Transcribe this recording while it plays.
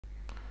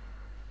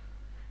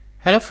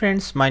Hello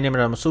friends, my name is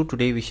Ramasu.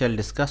 Today we shall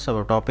discuss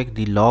our topic,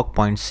 the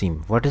Logpoint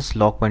SIEM. What is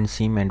Logpoint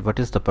SIEM and what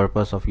is the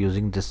purpose of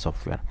using this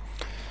software?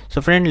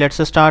 So friend,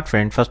 let's start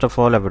friend. First of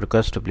all, I would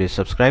request to please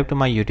subscribe to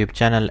my YouTube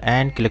channel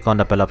and click on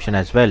the bell option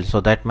as well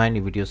so that my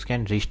new videos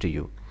can reach to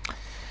you.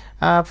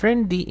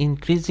 Friend, the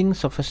increasing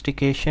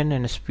sophistication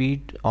and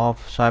speed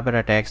of cyber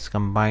attacks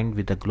combined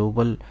with the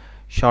global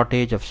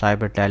shortage of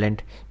cyber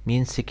talent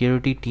means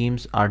security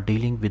teams are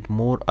dealing with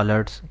more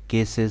alerts,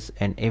 cases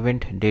and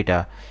event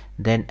data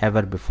than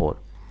ever before.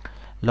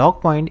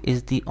 Logpoint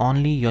is the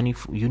only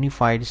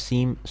unified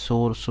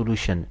SIEM-SOAR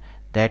solution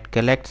that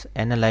collects,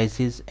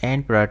 analyzes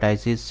and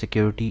prioritizes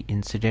security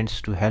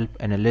incidents to help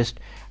analysts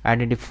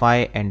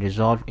identify and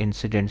resolve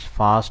incidents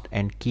fast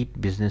and keep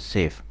business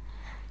safe.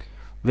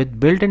 With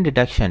built-in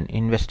detection,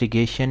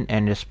 investigation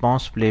and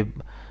response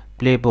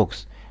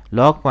playbooks,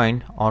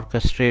 Logpoint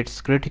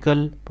orchestrates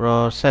critical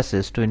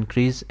processes to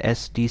increase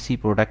SDC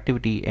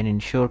productivity and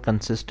ensure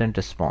consistent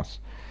response.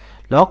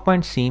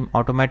 Logpoint SIEM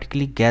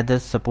automatically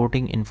gathers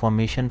supporting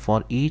information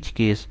for each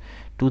case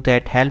to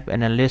that help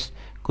analysts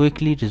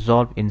quickly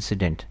resolve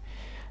incident.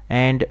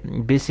 And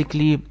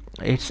basically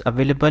it's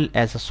available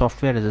as a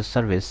software as a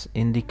service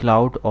in the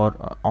cloud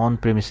or on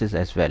premises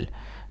as well.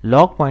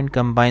 Logpoint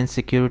combines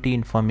security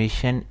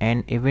information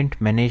and event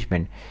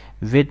management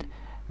with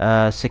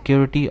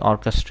security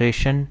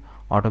orchestration,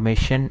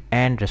 automation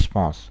and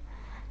response.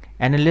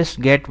 Analysts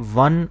get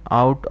one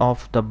out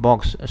of the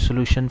box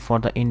solution for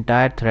the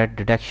entire threat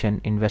detection,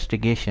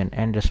 investigation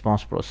and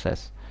response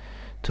process.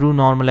 Through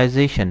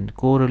normalization,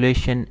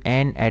 correlation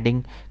and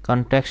adding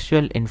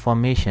contextual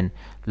information,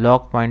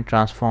 Logpoint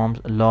transforms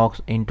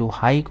logs into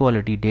high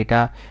quality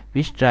data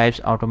which drives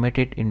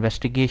automated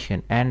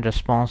investigation and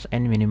response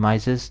and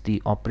minimizes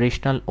the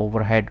operational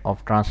overhead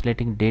of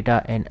translating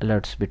data and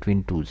alerts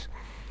between tools.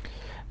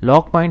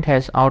 Logpoint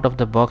has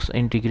out-of-the-box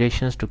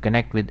integrations to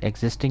connect with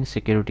existing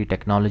security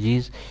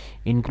technologies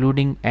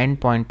including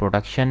endpoint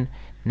protection,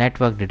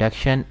 network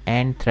detection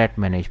and threat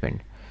management.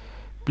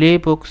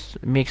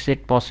 Playbooks makes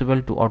it possible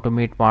to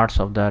automate parts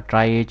of the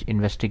triage,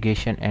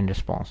 investigation and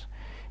response.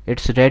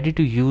 It's ready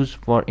to use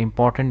for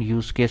important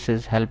use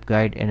cases, help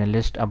guide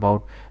analysts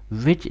about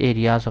which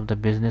areas of the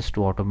business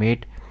to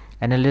automate.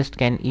 Analysts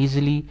can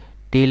easily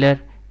tailor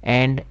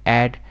and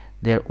add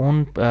their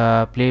own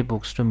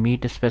playbooks to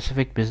meet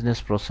specific business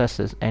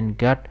processes and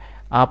get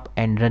up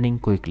and running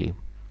quickly.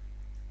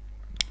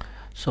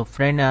 So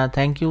friend,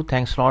 thanks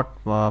a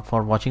lot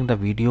for watching the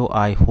video.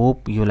 I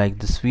hope you like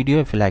this video.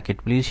 If you like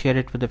it, please share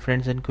it with the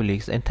friends and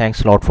colleagues, and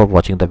thanks a lot for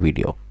watching the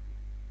video.